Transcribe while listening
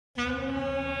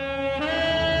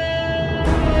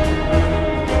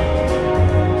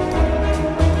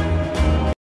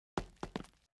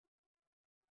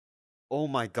Oh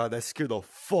my god, that scared the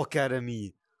fuck out of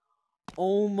me.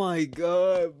 Oh my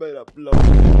god, better blow.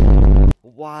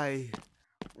 Why?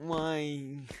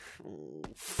 Why?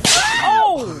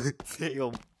 Oh!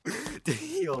 Damn.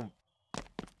 Damn.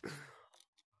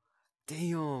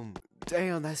 Damn.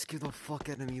 Damn, that scared the fuck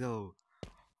out of me though.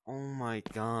 Oh my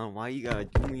god, why you gotta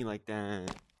do me like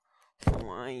that?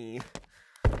 Why?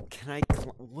 Can I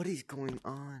what is going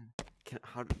on? Can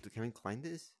I climb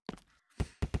this?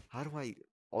 How do I?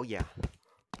 Oh yeah.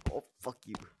 Oh fuck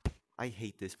you. I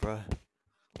hate this, bruh.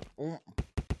 Oh,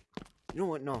 you know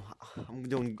what? No, I'm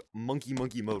doing monkey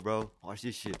mode, bro. Watch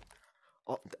this shit.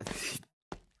 Oh,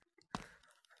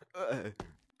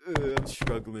 I'm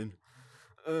struggling.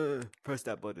 Press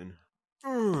that button.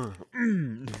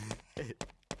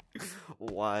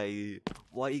 Why?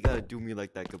 Why you gotta do me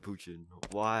like that, Capuchin?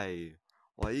 Why?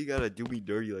 Why you gotta do me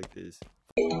dirty like this?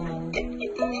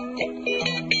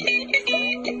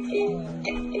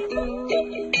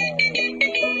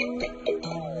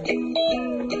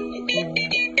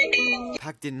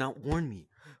 Pac did not warn me.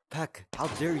 Pac, how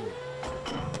dare you?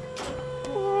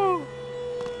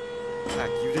 Pac,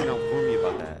 you did not warn me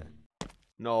about that.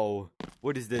 No.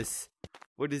 What is this?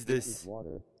 What is this? This is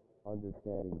water.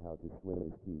 Understanding how to swim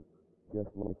is key. Just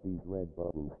like these red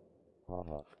bubbles.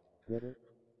 Haha. Get it?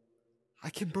 I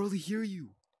can barely hear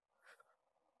you.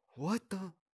 What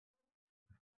the?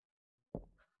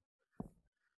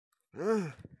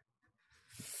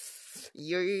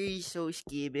 You're so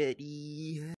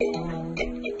skibidi.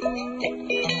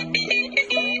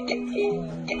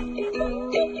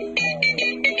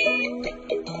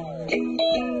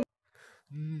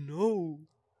 No.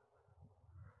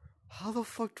 How the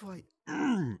fuck do I?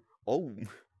 Oh.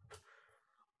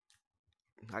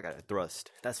 I gotta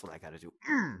thrust. That's what I gotta do.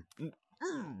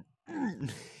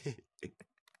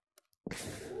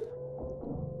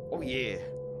 Oh yeah.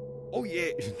 Oh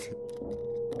yeah.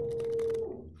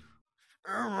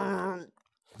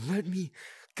 Let me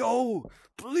go,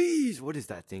 please. What is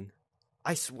that thing?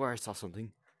 I swear I saw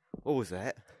something. What was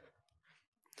that?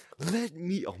 Let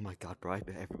me. Oh my god, bro! I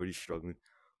bet everybody's struggling.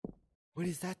 What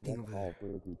is that thing over there? That's all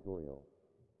for the tutorial.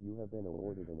 You have been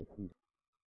awarded an achievement.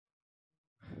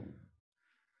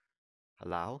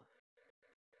 Allow?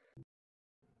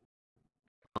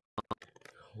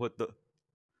 What the?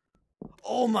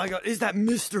 Oh my god! Is that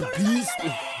Mr. Beast?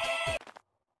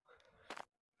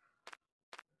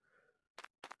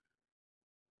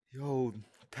 Yo,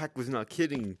 Pac was not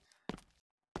kidding.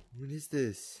 What is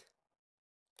this?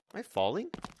 Am I falling?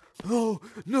 Oh,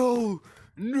 no!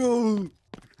 No!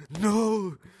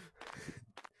 No!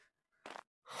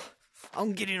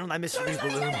 I'm getting on that Mr. Beast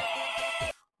balloon.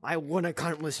 I won a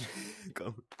countless.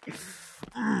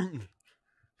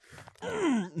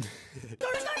 I'm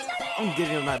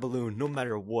getting on that balloon, no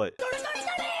matter what.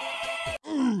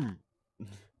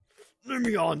 Let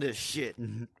me on this shit.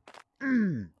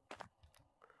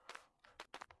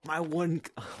 My one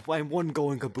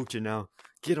going Capuchin now.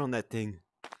 Get on that thing.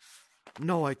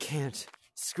 No, I can't.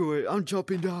 Screw it. I'm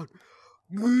jumping down.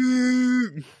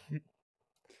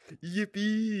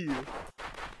 Yippee!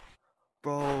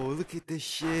 Bro, look at this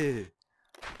shit.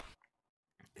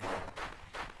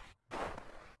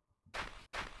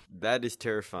 That is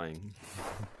terrifying.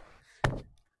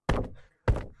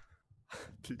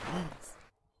 Please.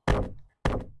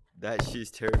 That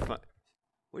shit's terrifying.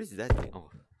 What is that thing? Oh.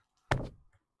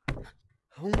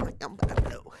 Oh my god.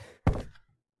 No.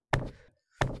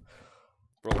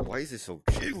 Bro, why is it so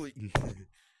jiggly?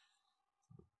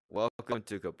 Welcome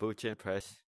to Capuchin.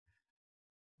 Press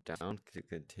down to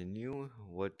continue.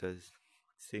 What does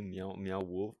say? Meow meow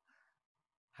wolf.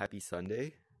 Happy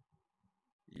Sunday.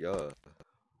 Yeah.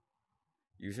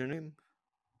 Username?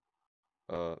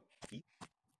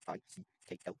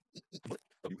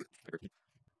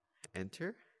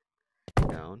 Enter.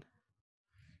 Down.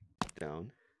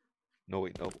 Down. No,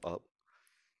 wait, no, up.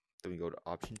 Then we go to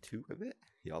option 2 of it.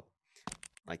 Yup.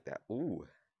 Like that. Ooh.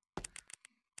 I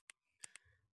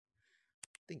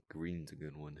think green's a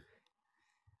good one.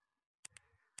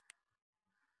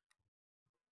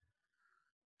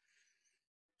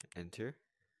 Enter.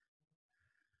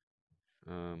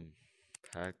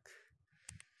 Pack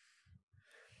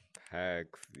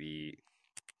V.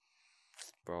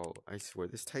 Bro, I swear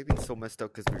this typing's so messed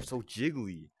up because they're so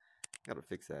jiggly. Gotta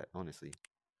fix that, honestly.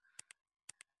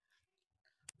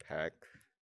 Pack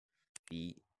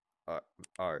V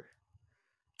R.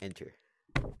 Enter.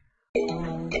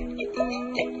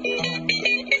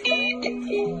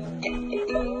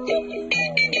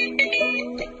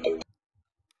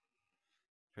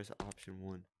 Press option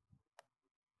 1.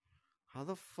 How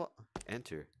the fuck?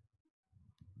 Enter.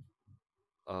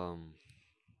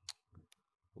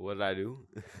 What did I do?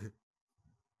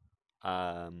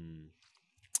 I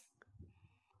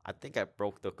think I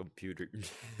broke the computer.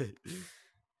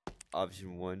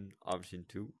 Option 1, option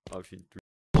 2, option 3.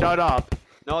 Shut up.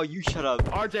 No, you shut up.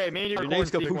 RJ, main Your your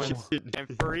name's sequence. Capuchin.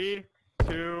 And 3,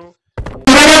 2,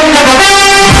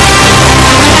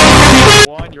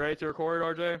 1. You ready to record,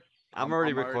 RJ? I'm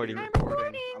already recording.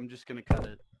 I'm just gonna cut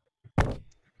it.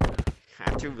 I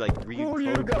have to like Who are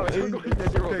you guys? We're going to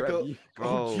zero. Bro,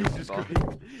 Oh, Jesus bro.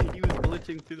 Christ. He was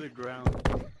glitching to the ground.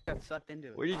 Got sucked into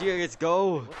it. Where did you guys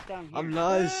go? What's down here? I'm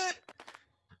lost.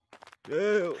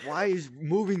 Why is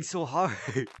moving so hard?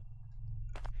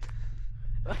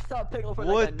 I saw Pickle for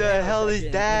What the hell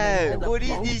is that? What is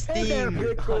this thing?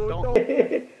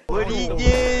 What is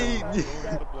this?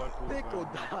 Pickle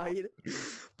died.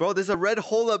 Bro, there's a red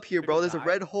hole up here, bro. There's a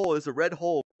red hole. There's a red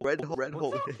hole. Red hole. Red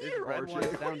hole. There's red ones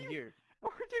down here.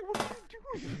 RJ, what are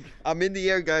you doing? I'm in the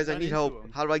air, guys. I Run need into help.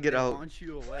 him. How do I get They out? launch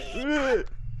you away.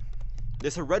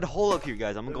 There's a red hole up here,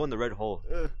 guys. I'm gonna go in the red hole.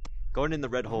 Going in the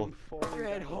red hole.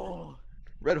 Red hole.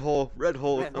 Red hole. Red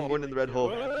hole. I'm going in the red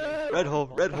hole. Red hole.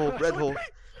 Red hole. Red hole.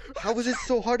 How is it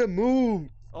so hard to move?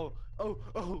 Oh.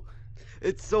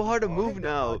 It's so hard to move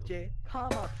now. RJ, come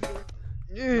up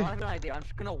here. No, I have an idea. I'm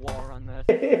just gonna wall run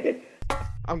this.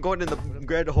 I'm going in the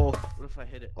red hole. What if I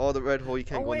hit it? Oh, the red hole. You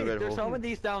can't Oh go in wait, the red there's hole. some of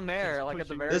these down there, like at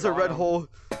the very There's a red bottom. hole.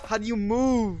 How do you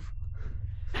move?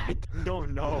 I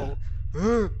don't know.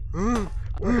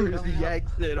 Where's the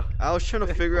exit? I was trying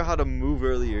to figure out how to move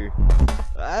earlier.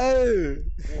 Oh,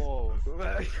 Whoa.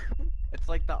 It's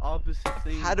like the opposite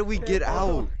thing. how do we get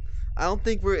out? I don't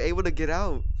think we're able to get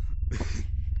out.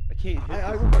 I can't hit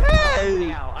I this. will Hey!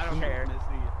 now. I don't care.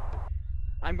 Honestly.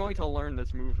 I'm going to learn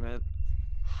this movement.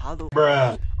 How the?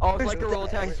 Oh, it's like a roll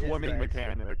attack. Swimming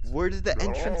mechanics. Where did the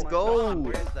entrance Oh my go? God,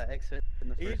 where's the exit in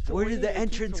the first Where did the It keeps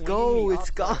entrance winging go? me It's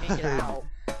up so I can't get gone. out.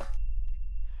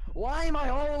 Why am I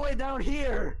all the way down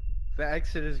here? The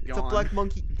exit is It's a gone. black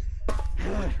monkey.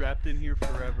 We're trapped in here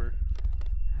forever.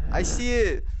 I see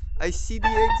it. I see the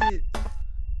exit.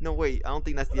 No, wait. I don't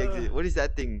think that's the exit. What is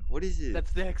that thing? What is it?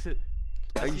 That's the exit.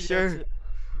 I Are you see the sure?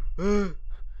 exit.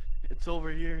 It's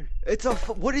over here. It's a.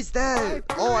 What is that?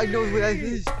 Oh, I know what that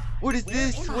is. What is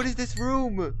this? What is this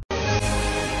room?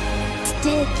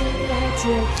 Sticky like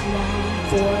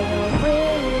for no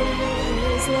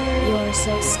reason. You're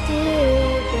so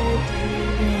stupid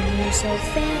and you're so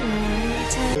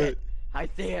fantastic. I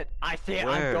see it. I see it.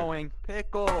 Where? I'm going.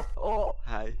 Pickle. Oh,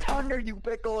 Hi. it's under you,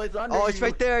 Pickle. It's under you. Oh, it's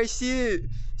right there. I see it.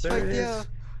 It's There right it there. is.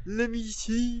 Let me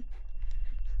see.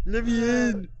 Let me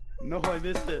in. No, I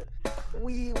missed it.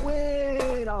 We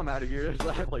win. I'm out of here.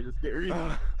 That place is scary.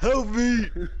 Help me.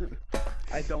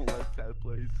 I don't like that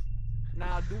place.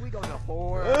 Now, do we go to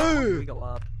 4? Oh. Or do we go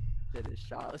up to the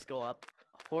shop? Let's go up.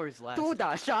 Whore's last. To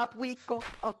the shop we go.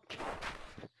 Okay.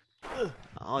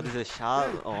 Oh, there's a shop.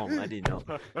 Oh, I didn't know.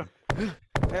 There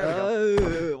we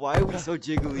go. Why are we so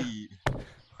jiggly?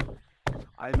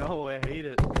 I know, I hate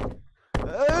it.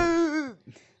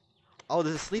 Oh,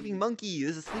 there's a sleeping monkey.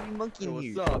 There's a sleeping monkey in What's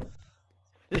here. up?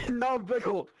 No,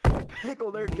 Pickle.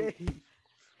 Pickle, they're gay.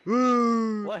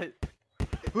 What?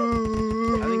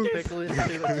 I think Pickle is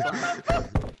to the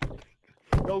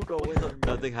front. Don't go with him.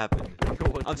 Nothing happened.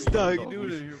 Pickle was I'm doing stuck. What are you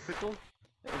doing in here, Pickle?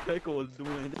 Pickle was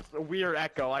doing this. A weird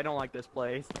echo. I don't like this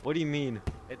place. What do you mean?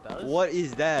 It does? What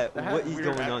is that? That has What is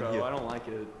weird going on echo. here? I don't like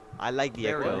it. I like the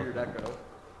Very echo. weird echo.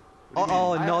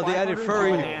 Oh I no, have they added 500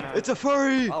 furry. bananas. It's a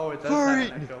furry. Oh, it does furry.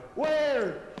 have an echo.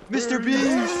 Where? Mr.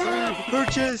 Beast.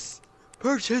 Purchase.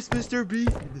 Purchase, Mr.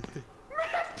 Beast.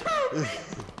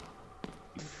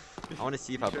 I want to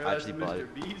see if I've actually bought it.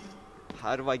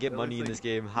 How do I get That money in looks this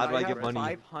game? How do I get money?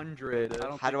 500.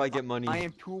 How do I get money? I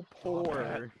am too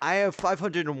poor. I have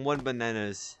 501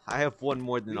 bananas. I have one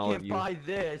more than We all of can't you. buy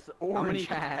this How orange many,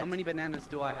 hat. how many bananas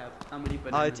do I have? How many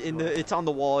bananas It's in do I the. have? It's on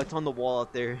the wall. It's on the wall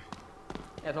out there.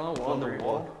 Yeah, it's on the wall. On the there you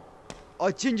wall. go.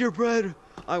 Oh, gingerbread!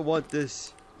 I want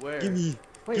this. Where? Give me.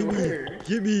 Wait, Give me. where?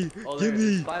 Give me. Oh, Give there it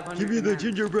me. is. 500 Give me the bananas.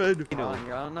 gingerbread. I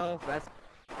don't know if that's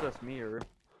just me or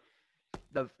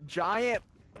the giant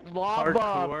lava.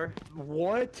 Parkour.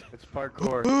 What? It's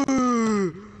parkour.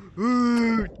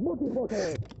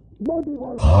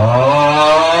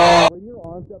 Bring your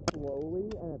arms up slowly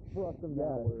and thrust them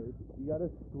downwards. You gotta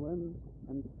swim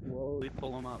and slowly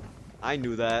pull them up. I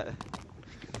knew that.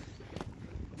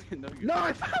 No, you're No,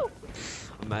 I fell.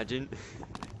 Imagine.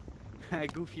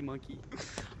 Goofy monkey.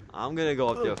 I'm gonna go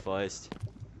up there first.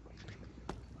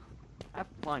 Have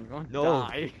fun. You're gonna No.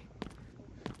 die.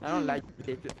 I don't like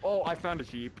it. Oh, I found a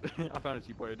sheep. I found a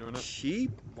sheep while you're doing it.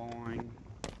 Sheep? Boing.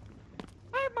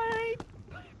 Bye bye.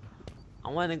 I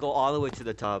want to go all the way to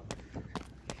the top.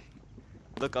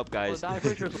 Look up, Well, guys. the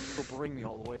divergers will bring me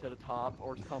all the way to the top,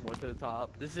 or somewhere to the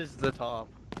top. This is the top.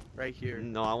 Right here.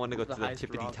 No, I want to go The to the highest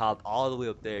tippity rock. top, all the way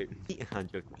up there. I'm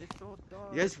joking. It's so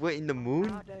dark. You guys went in the moon?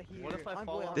 What if I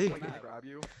fall off They- the map? Grab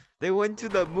you. They went to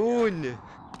the moon.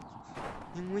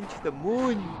 They went to the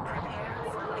moon.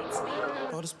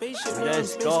 Oh, the spaceship.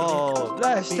 Let's go.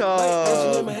 Blast my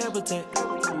off. habitat.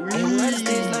 And when I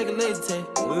stage like a laser tag.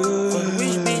 For the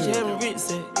rich bitch having rich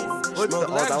set. What the? Smoke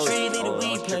Oh, like that a was, tree, need a that was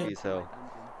weed plant. trippy as hell.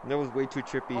 That was way too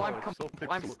trippy.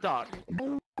 I'm stuck.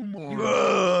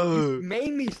 Ugh.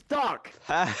 Made me stuck.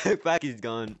 Back is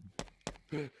gone.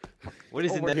 What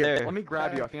is in Over here. there? Let me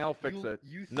grab you. I think I'll fix it.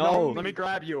 No. Let me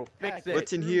grab you. Fix it.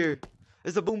 What's in here?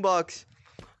 It's a boombox.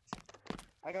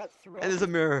 I got thrown. And there's a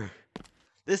mirror.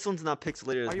 This one's not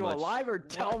pixelated Are as you much. alive or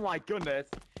dead? Oh my goodness.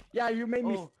 Yeah, you made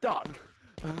me stuck.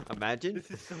 Imagine.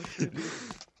 This is so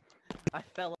trippy. I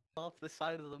fell off the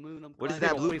side of the moon. I'm What is glad- that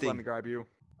Pickle, blue please thing? let me grab you.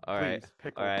 Alright. Please,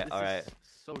 Pickle. Alright. This Alright. is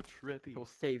so trippy. You'll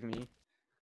save me.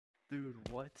 Dude,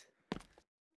 what?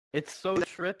 It's so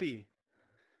trippy.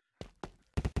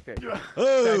 Okay.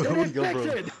 Oh, Don't where'd you go,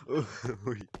 fix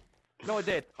bro? No, it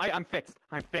did. I'm fixed.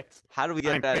 I'm fixed. How do we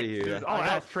get I'm out of fixed, here? dude. Oh, I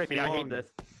that's got trippy. I hate flung. this.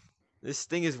 This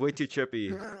thing is way too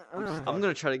trippy. I'm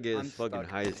gonna try to get I'm as fucking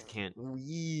stuck. high as can.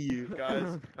 Wee.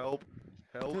 Guys, help.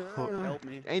 Help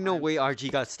me. Ain't no I'm way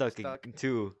RG got stuck, stuck.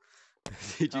 too.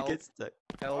 Did you Help. get stuck?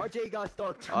 Help. RJ got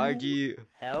stuck too. RG,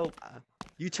 Help.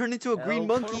 you turned into a green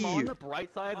Help. Put him monkey. on the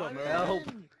bright side of the moon. Help.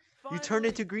 You turned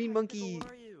into green monkey.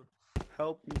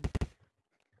 Help me.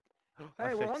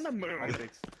 Hey, we're on the moon. I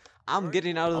fixed. I'm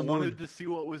getting out I of the wanted moon. to see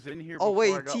what was in here. Oh before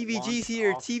wait, I got TVG's launched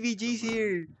here. off TVG's the moon.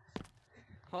 here.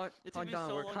 It's Hold been on,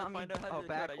 so we're long to coming find out how to do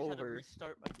back it. I just had to over.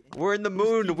 restart my game. We're in the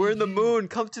moon. We're in the moon.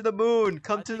 Come to the moon.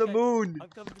 Come I to the think moon. I'm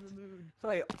coming to the moon.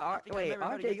 Wait, think I wait, never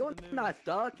had to RJ, get you're to the moon. not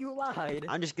stuck. You lied.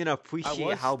 I'm just gonna appreciate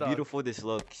was how stuck. beautiful this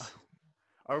looks.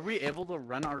 Are we able to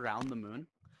run around the moon?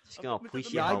 Just gonna I'm coming to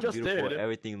the appreciate moon. Yeah, I how just beautiful did.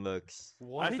 everything looks.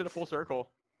 I did a full circle.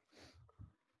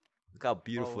 Look how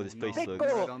beautiful Oh, this no. place Pickle.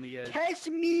 looks. Right on the edge. Catch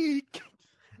me.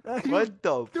 What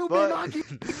the Stupid fuck? monkey.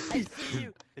 I see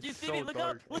you. Do you It's see so me? Look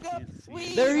dark, up. Look I up. can't see.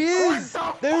 Wee. There he is!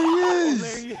 There he is!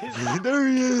 There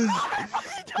he is!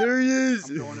 There he is!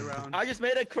 I'm going around. I just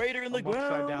made a crater in the I'm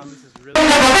upside ground. down. This is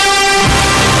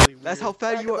really That's how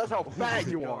fat you are. That's how fat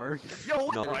you are. Yo,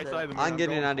 No, right side of the moon. I'm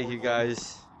getting going out of here, forward.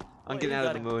 guys. I'm Wait, getting you out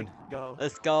of the gotta moon. Go.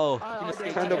 Let's go.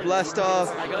 RJ, Turn the blast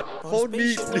off. I got. Hold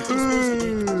me.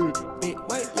 Big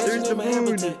white There's the mansion in my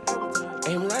moon. habitat.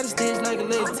 Aim a lot of stage like a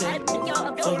laser tag. For the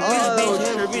Oh, rich that bitch was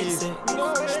having trippy. rich set.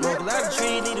 Smoke a lot of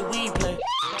trees, need a weed plant.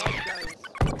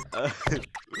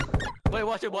 Wait,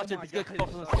 watch it. Watch it. He's gonna come up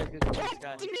from the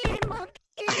sky.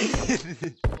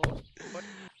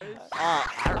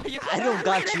 I don't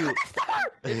got you.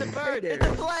 It's a bird. It's a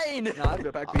plane. No, I'll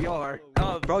go back VR.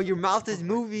 Bro, your mouth is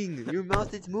moving. Your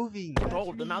mouth is moving.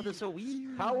 Bro, the mouth is so weak.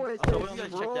 How is So it we gotta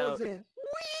check that out. frozen?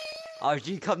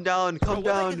 RG, come down. Come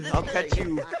Bro, what the down. heck I'll is catch this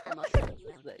you.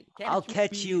 thing? I'll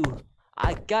catch you.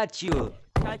 I got you.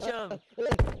 Catch him.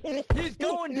 He's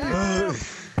going down.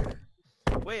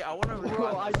 Wait, I wanna.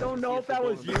 Bro, I don't know if that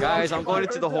was you. Guys, I'm going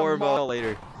into the horror mode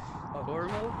later. Horror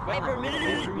mode? Wait for a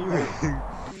minute.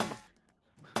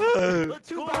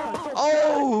 Let's go.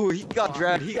 Oh, he got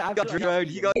dragged. He got dragged.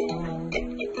 He got.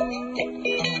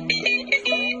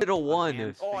 Little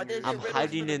one. Oh, there's a I'm riddle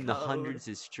hiding to in the code. hundreds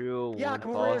is true. Yeah, One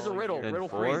come on, there's a false, riddle. then Riddle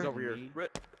four. freeze over here.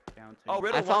 Oh,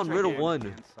 riddle I found one's right riddle here.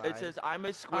 one. It says I'm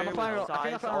a square I'm with finding- I think I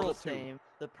sides found all riddle the two. same.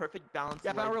 The perfect balance.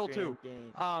 Yeah, I found of riddle life two.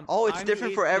 game. Oh, it's I'm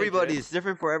different the for eighth everybody. digit. It's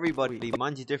different for everybody.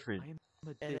 Mine's different.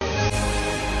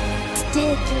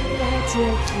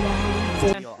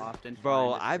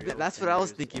 Bro, that's what I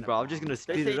was thinking, bro. I'm just gonna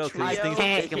speed say it up because this trio. thing's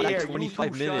gonna take him like Here, 25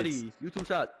 you two minutes. shutty. You two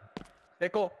shut.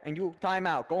 Pickle, and you time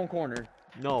out. Go in corner.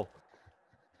 No,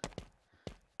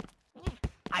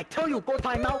 I tell you, go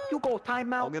time out. You go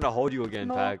time I'm out. gonna hold you again,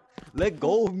 No. Pac. Let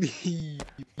go of me.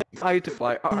 I need to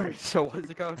fly. Alright, so what's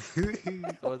it called?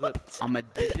 Was it? I'm a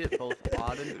digit, both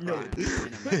odd and prime, in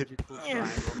a magical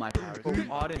triangle. My powers. Both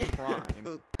odd and prime.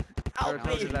 Or Help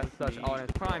me. that's such odd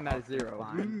and prime, that is 0.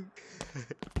 Fine.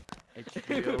 It's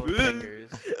real fingers.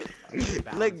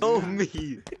 Let go of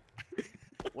me.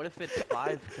 What if it's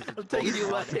 5? I'm taking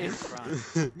you odd away. and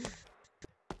prime?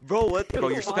 Bro, what? Bro,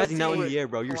 you're Why spazzing out in do the air,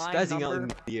 bro. You're prime spazzing out in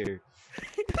number? the air.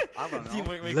 I don't know.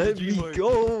 Teamwork makes Let the me dream work.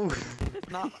 go. It's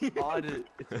not odd.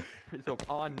 It's an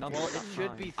odd number. Well, it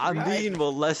should be 3. I'm being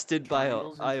molested by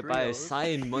Triangles and a trios.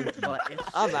 cyan monkey. But it's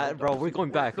I'm at, bro. We're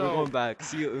going back. We're So- going back.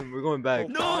 See you. We're going back.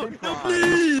 No, and no, prime.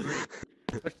 please.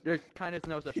 There's kind of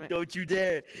no such thing. Don't you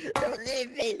dare. Don't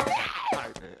leave me.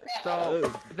 So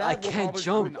that I will can't probably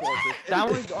jump. be closest. That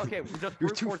one's okay. Just You're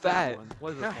brute too force that fat. one.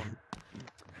 What is this one?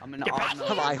 I'm an Get odd back. number,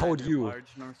 How about I hold neither you? large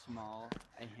nor small.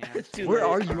 A hand. Too Where late.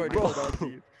 are I've you, already bro? hold on to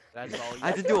you. That's all you I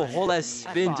had to do a whole ass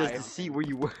find. spin just to Five. see where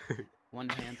you were. One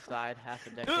hand side, half a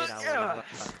decade. I would.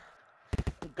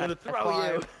 I'm gonna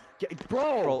throw you.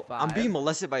 Bro, I'm Five. being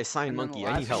molested by a sign And then monkey. the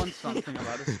I need last help. one's something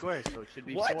about a square, so it should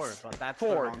be What? 4. But that's the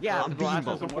Four. wrong Yeah, code. the being last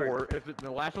one's a bold. 4. If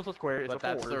the last one's a square, it's But a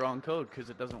that's 4. the wrong code because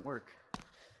it doesn't work.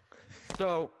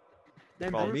 So, then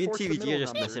Bro, brute me and force the TVG are middle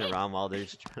just number. messing around while they're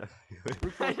just trying to. Brute I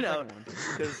force the know, second one.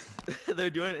 because they're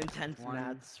doing intense One.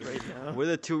 maths right now. We're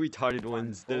the two retarded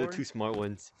ones. They're the Four. two smart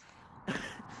ones.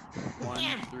 1,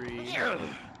 3, 2,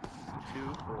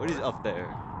 4. What is up there?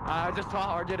 I just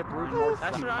taught RJ to brute force.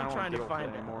 That's what I I'm don't trying to deal with find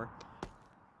it anymore.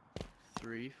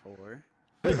 3, 4.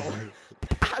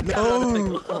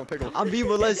 No! Oh, pickle. I'm being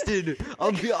molested.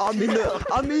 I'm in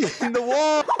the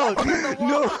wall.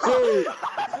 No!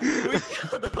 We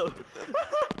killed them.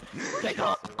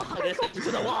 Pickle. This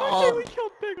to the wall.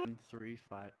 1, 3,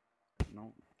 5.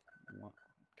 No. 1.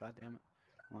 God damn it.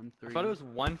 1, 3. I thought it was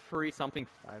 1 free something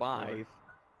 5, 5.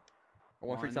 Or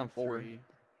 1 free something 4. 3.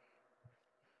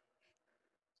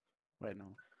 Wait, no.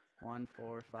 1,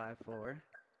 4, 5, 4.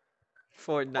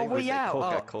 Fortnite Oh, well, with yeah.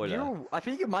 Coca-Cola. I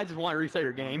think you might just want to reset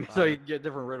your game so you get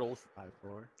different riddles. 5,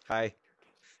 4. Hi.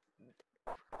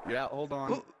 Yeah, hold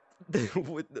on.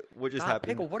 What just Ah, happened?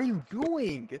 Pickle, what are you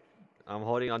doing? I'm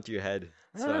holding onto your head.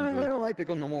 That's what I I'm doing. don't like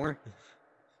Pickle no more.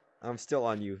 I'm still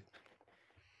on you.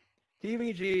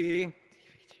 TVG.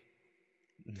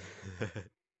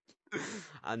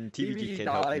 And TVG TVG can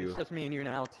died. help It's you. just me and you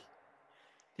now.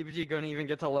 TVG couldn't even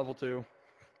get to level 2.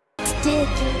 Sticky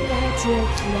magic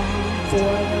line for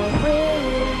the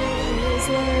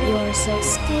reason you're so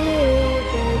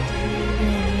stupid.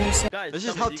 You're so Guys, This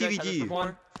is tell me, how do you guys have this TVG.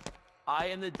 before? I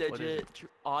am the What is digit,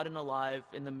 odd and alive.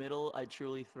 In the middle, I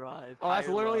truly thrive. Oh, that's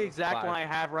Higher literally love. exact 5. one I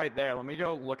have right there. Let me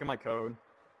go look at my code.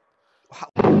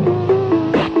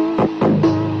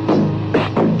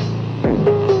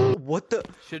 What the?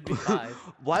 Should be 5.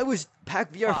 Why was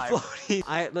Pack VR 5. floating?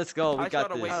 Alright, let's go. We I got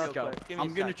gotta this. wait real Let's go. quick. Give me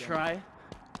I'm a gonna second. try.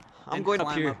 I'm and going up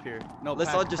climb here. No, Let's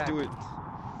pack, all just pack. do it.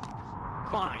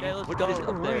 Fine. Okay, let's What go. is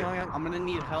up there? I'm gonna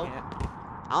need help.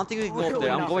 I don't think we can go up Really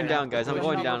there. I'm not going fan. down, guys. I'm There's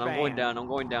going another down. I'm going fan. down. I'm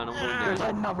going down. I'm going There's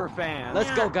down. another fan.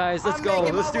 Let's go, guys. Let's I'm go.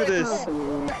 making Let's my do way this.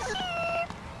 through.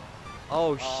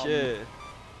 Oh shit.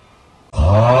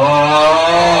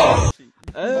 Oh,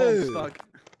 Oh. stuck.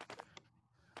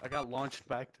 I got launched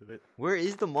back to it. Where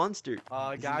is the monster? Is he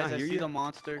Guys, not I here see yet? the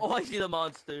monster. Oh, I see the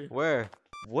monster. Where?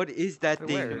 What is that I'm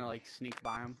thing? gonna like sneak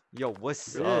by him. Yo,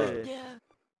 what's up? Really? Yeah.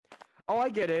 Oh, I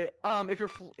get it.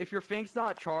 If your thing's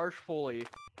not charged fully,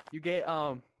 you get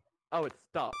oh, it's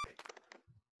stuck.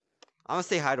 I'm gonna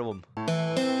say hi to him.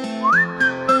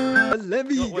 Let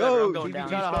me No, whatever, go. I'm going We down.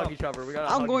 gotta hug each other. We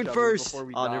gotta I'm hug going each other first. before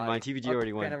we Oh, die. never mind. TVG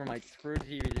already won. Okay, never mind. Screw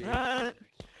TVG. Ah.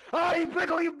 Oh, you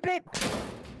pickle, you bitch!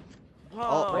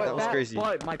 Oh, that was That- crazy.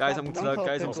 but my Guys, pump- I'm don't stuck. call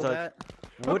Guys, I'm pickle stuck. that.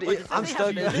 What Wait, is? does I'm it stuck.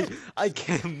 have minutes? I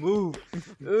can't move.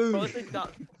 Bro, Ooh. it's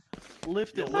not.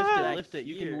 Lift it, Lift lift it, it, lift it.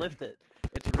 You here. can lift it.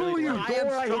 It's Oh, really you I am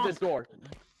door! I hate strong. this door.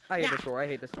 I hate this door. I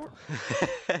hate this door.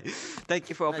 Thank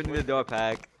you for opening the door,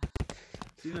 Pack.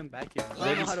 See them back here.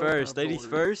 Ladies How to open first. a Ladies door.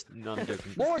 first. No, I'm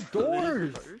joking. More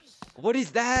doors! What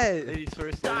is that? Ladies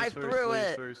first. Dive Ladies first. through Ladies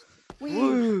it. first.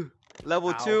 Woo! Level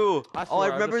Ow. 2. I Oh, I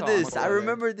swear, I remember just saw him this. on I the way.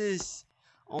 remember this.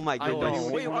 Oh my I know.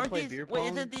 goodness. Wait, You wanna aren't play these? beer Wait, pong?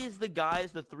 isn't these the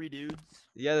guys, the 3 dudes?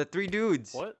 Yeah, the 3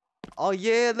 dudes. What? Oh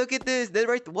yeah, look at this. They're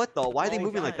right. What though? Why are they Oh,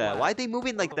 moving like God, that? Why are they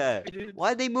moving like that? dudes.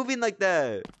 Why are they moving like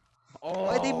that? Oh,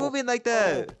 Why are they moving like Oh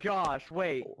that? gosh,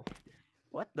 wait.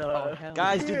 What Oh, the hell?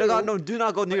 Guys, do not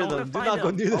go near I wanna them. Do find not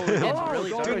go them. near Oh, them. it's Oh, really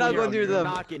don't Do go not go them. near Do them.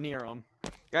 not get near them.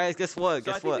 Guys, guess what? So I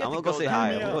Guess think what? we I'm have gonna to go say go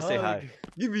hi. down. I'm gonna say hi.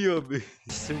 Give me a bit.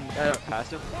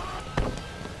 Past them.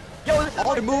 Yo, this is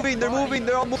Oh, they're moving. They're fine. moving.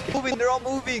 They're all moving. They're all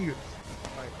moving.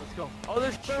 Alright, let's go. Oh,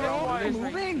 there's checkpoints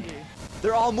moving? right here.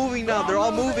 They're all moving now. They're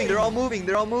all moving. They're all moving.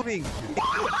 They're all moving.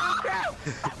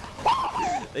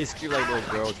 They scream like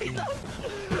little girls.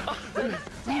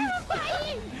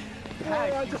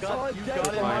 I just saw it You dead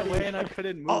got in my body. way and I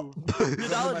couldn't Oh, move. dude,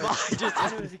 that was Why just. Why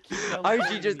does it keep coming Archie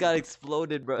behind just me? got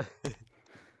exploded, bro.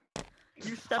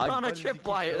 You stepped I- on a Why does he keep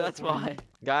tripwire, that's why. teleporting?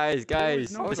 Guys,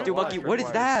 guys, no Mr. tripwire. Bucky, what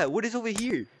is that? What is over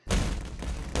here?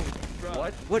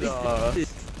 What? What is the-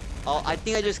 this? Oh, I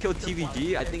think I just killed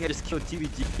TVG. I think I just killed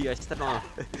TVG. I stepped on.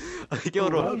 I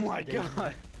killed Oh him. my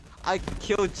god. I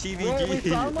killed Bro, we TVG.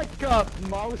 sound like a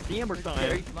Coliseum or something.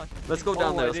 Very much. Let's go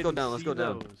down Oh, there. I Let's go didn't down. Let's see go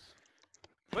down.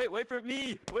 those. Wait for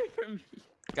me. Wait for me.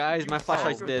 Guys, my You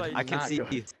flashlight's dead. sacrificed I can't not see.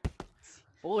 good.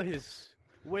 Boys,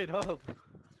 wait up.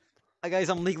 Guys,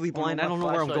 I'm legally blind. I don't know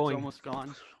where I'm going. Almost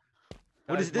gone.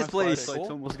 What is Guys, this my place? flashlight's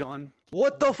almost gone.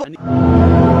 What the fuck? I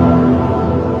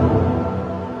need-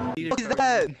 fuck is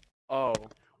that? Oh.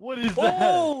 What is that?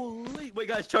 Holy! Wait,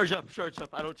 guys, charge up.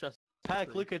 I don't trust.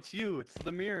 Pack, look at you. It's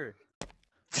the mirror.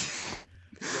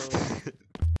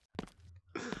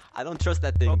 I don't trust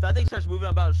that Bro, thing. if that thing starts moving,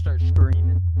 I'm about to start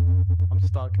screaming. I'm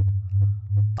stuck.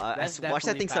 That's Watch that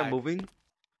definitely thing start Pack. moving.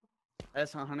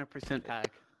 That's 100%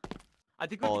 Pack. I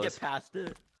think we can Balls. get past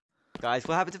it. Guys,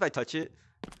 what happens if I touch it?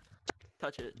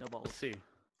 Touch it. No balls. Let's see.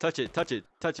 Touch it.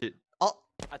 Oh,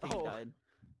 I think he Oh. died.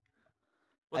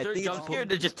 I Was there a think it's jump scare? Or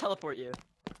did it just teleport you?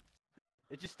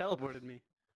 It just teleported me.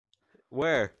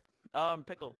 where?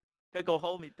 Pickle. Pickle,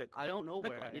 hold me, Pickle. I don't know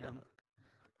where Pickle, I need am. him.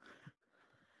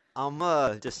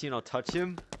 I'm just touch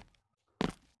him.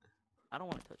 I don't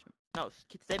want to touch him. No,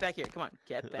 stay back here. Come on,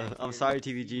 get back. I'm here. sorry,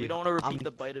 TVG. We don't want to repeat I'm-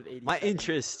 the bite of 87. My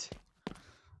interest.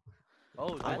 Oh,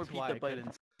 I'll that's repeat why the I bite.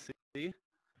 couldn't see.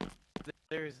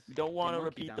 There's. We don't want to monkey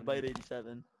repeat down the there. bite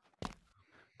 87.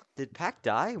 Did Pack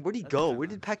die? Where'd he That's go? kinda Where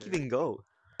did Pack unfair. even go?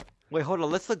 Wait, hold on.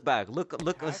 Let's look back. Look. Pack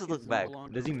Let's just is look no back.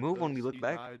 longer Does he with move when us. we look He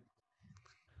back? died.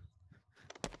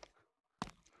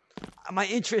 My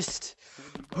interest.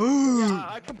 Yeah,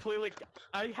 I completely.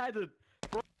 I had to.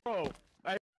 Bro,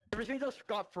 everything just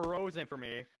got frozen for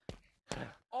me.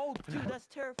 Oh, dude, that's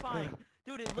terrifying.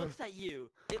 Dude, it looks at you.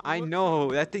 I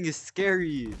know that thing is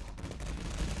scary.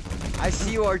 I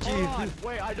see you, RG. Hold on,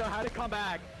 wait, I had to come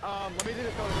back. Let me do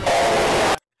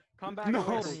this. Come back. No,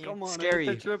 away from me. come on. Scary.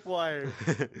 It's a tripwire.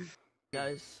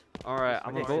 Guys. All right,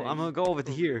 I'm gonna go over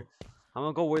to here. I'm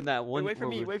gonna go where that one. Wait for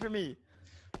me. where we- Wait for me.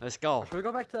 Let's go. Should we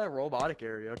go back to that robotic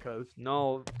area? Cause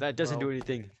No, that doesn't do Bro.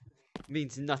 anything. It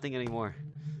means nothing anymore.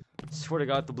 Swear to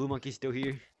God, the blue monkey's still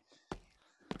here.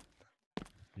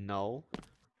 No.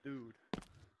 Dude.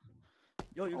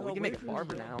 Yo, you're oh, we can make a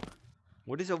barber now.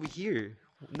 What is over here?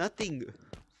 Nothing.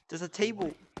 There's a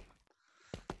table.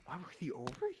 Why were he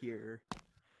over here?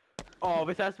 Oh,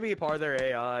 this has to be a part of their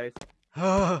AI.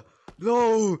 No,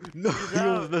 no, He's you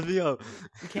out. messed me up.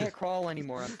 You can't crawl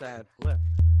anymore. I'm sad. Left.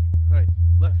 Right.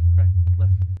 Left. Right.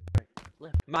 Left. Right.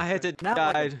 Left. My head Now I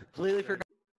died. completely forgot.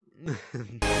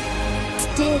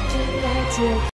 Sticking out your